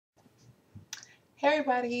Hey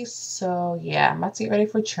everybody, so yeah, I'm about to get ready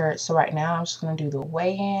for church. So right now I'm just gonna do the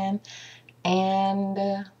weigh-in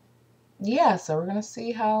and yeah, so we're gonna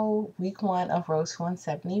see how week 1 of Road to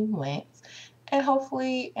 170 went. And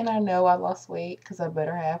hopefully, and I know I lost weight because I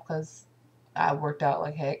better have because I worked out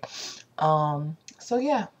like heck. So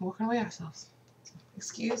yeah, we're gonna weigh ourselves.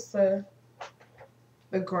 Excuse the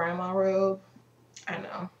grandma robe. I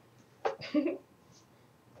know.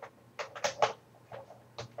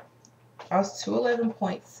 I was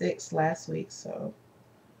 211.6 last week, so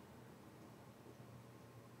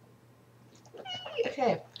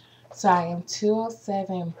okay. So I am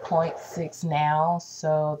 207.6 now.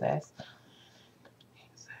 So I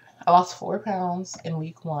lost 4 pounds in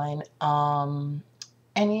week 1. And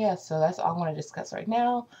yeah, so that's all I'm going to discuss right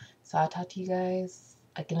now. So I'll talk to you guys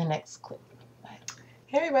like in the next clip. Bye.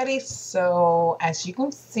 Hey everybody. So as you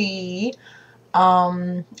can see,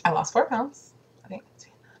 I lost 4 pounds. I think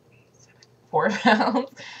 4 pounds.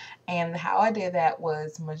 And how I did that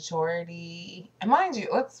was majority, and mind you,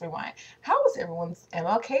 let's rewind. How was everyone's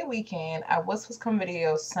MLK weekend? I was supposed to come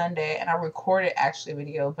video Sunday, and I recorded actually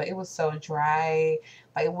video, but it was so dry.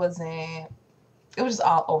 Like it was just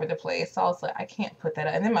all over the place. So I was like, I can't put that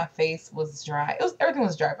up. And then my face was dry. Everything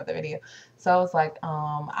was dry about the video. So I was like,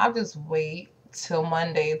 I'll just wait till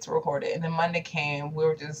Monday to record it. And then Monday came, we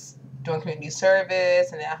were just doing community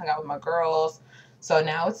service, and then I hung out with my girls. So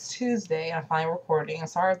now it's Tuesday, I'm finally recording. I'm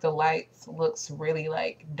sorry if the lights looks really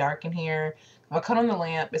like dark in here. If I cut on the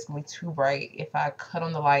lamp, it's gonna be too bright. If I cut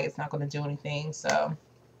on the light, it's not gonna do anything. So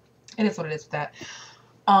it is what it is with that.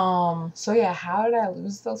 So yeah, how did I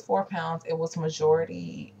lose those 4 pounds? It was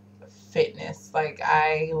majority fitness. Like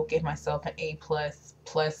I will give myself an A plus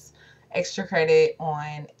extra credit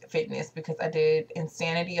on fitness because I did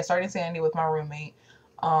Insanity. I started Insanity with my roommate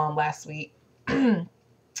last week.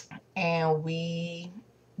 And we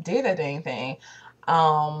did a dang thing.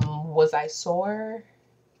 Was I sore?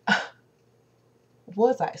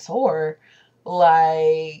 Was I sore?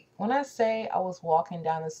 Like when I say I was walking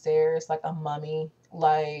down the stairs like a mummy,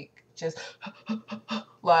 like just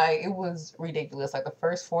like it was ridiculous. Like the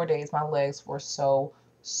first 4 days, my legs were so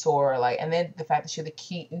sore. Like, and then the fact that you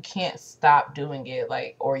can't stop doing it,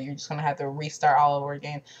 like, or you're just gonna have to restart all over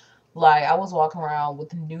again. Like I was walking around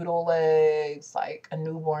with noodle legs, like a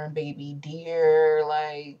newborn baby deer.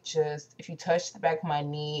 Like just if you touch the back of my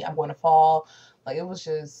knee, I'm going to fall. Like it was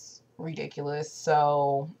just ridiculous.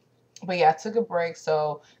 So, but yeah, I took a break.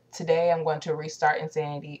 So today I'm going to restart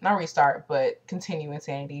Insanity. Not restart, but continue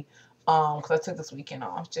Insanity. Because I took this weekend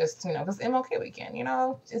off, just because MLK weekend.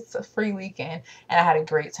 It's a free weekend, and I had a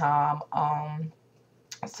great time.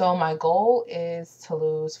 So my goal is to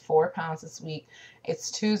lose 4 pounds this week.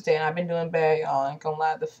 It's Tuesday and I've been doing bad, y'all. I ain't gonna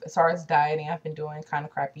lie. As far as dieting, I've been doing kind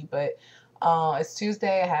of crappy. But it's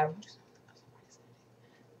Tuesday. I have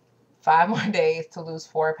 5 more days to lose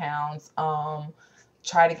 4 pounds.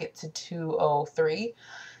 Try to get to 203.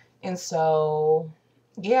 And so,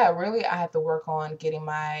 yeah, really, I have to work on getting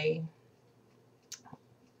my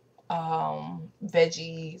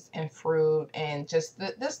veggies and fruit and just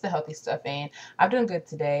the healthy stuff in. I'm doing good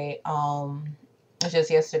today. It's just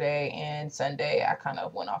yesterday and Sunday I kind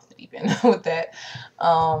of went off the deep end with that.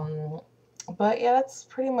 But yeah, that's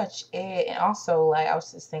pretty much it. And also, like, I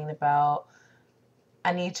was just thinking about,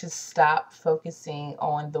 I need to stop focusing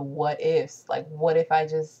on the what ifs. Like, what if I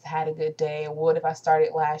just had a good day? What if I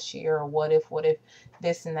started last year? Or what if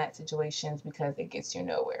this and that situations, because it gets you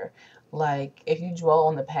nowhere. Like, if you dwell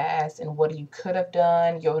on the past and what you could have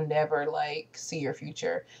done, you'll never, like, see your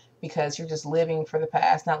future because you're just living for the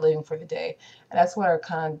past, not living for the day. And that's what I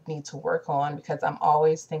kind of need to work on because I'm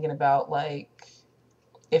always thinking about, like,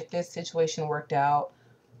 if this situation worked out,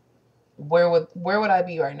 where would I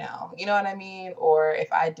be right now? You know what I mean? Or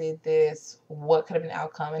if I did this, what could have been the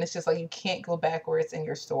outcome? And it's just like you can't go backwards in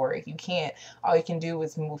your story. You can't. All you can do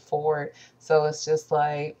is move forward. So it's just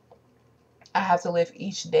like I have to live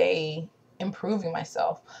each day improving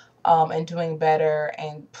myself, and doing better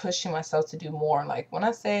and pushing myself to do more. Like when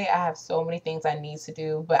I say I have so many things I need to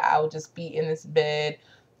do, but I'll just be in this bed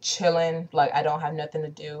chilling, like I don't have nothing to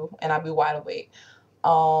do, and I'll be wide awake.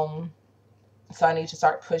 Um, so I need to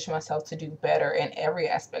start pushing myself to do better in every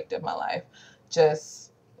aspect of my life,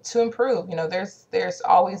 just to improve. There's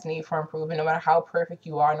always need for improvement, no matter how perfect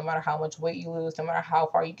you are, no matter how much weight you lose, no matter how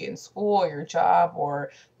far you get in school or your job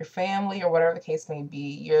or your family or whatever the case may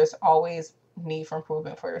be. There's always need for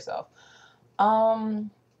improvement for yourself. Um,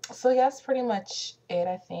 so yeah, that's pretty much it.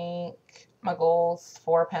 I think my goals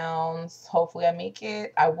 4 pounds. Hopefully I make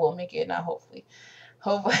it. I will make it, not hopefully.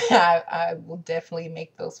 Hopefully I will definitely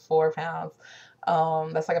make those 4 pounds.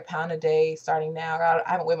 That's like a pound a day starting now. I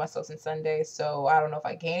haven't weighed myself since Sunday, so I don't know if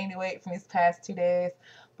I gained any weight from these past 2 days,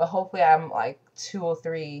 but hopefully I'm like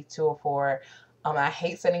 203, 204. I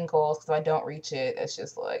hate setting goals because if I don't reach it, it's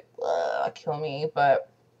just like, kill me. But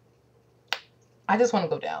I just want to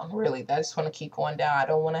go down, really. I just want to keep going down. I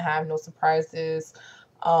don't want to have no surprises.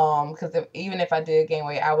 Because even if I did gain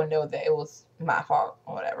weight, I would know that it was my fault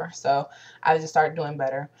or whatever. So I just started doing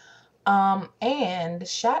better. And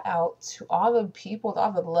shout out to all the people,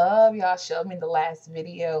 all the love y'all showed me in the last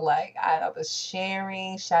video. Like I was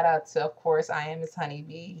sharing. Shout out to, of course, I am Miss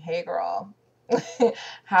Honeybee. Hey girl.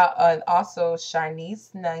 How and also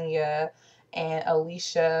Sharnice Nunya and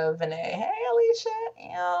Alicia Vinay. Hey Alicia,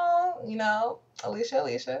 you know,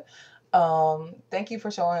 Alicia. Thank you for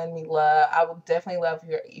showing me love. I will definitely love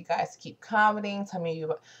you guys to keep commenting. Tell me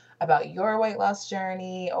about your weight loss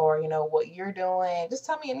journey, or you know what you're doing. Just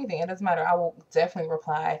tell me anything. It doesn't matter. I will definitely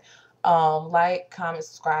reply. Like, comment,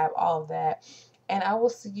 subscribe, all of that. And I will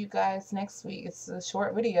see you guys next week. It's a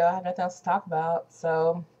short video. I have nothing else to talk about.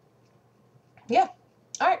 So yeah.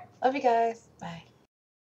 All right. Love you guys. Bye.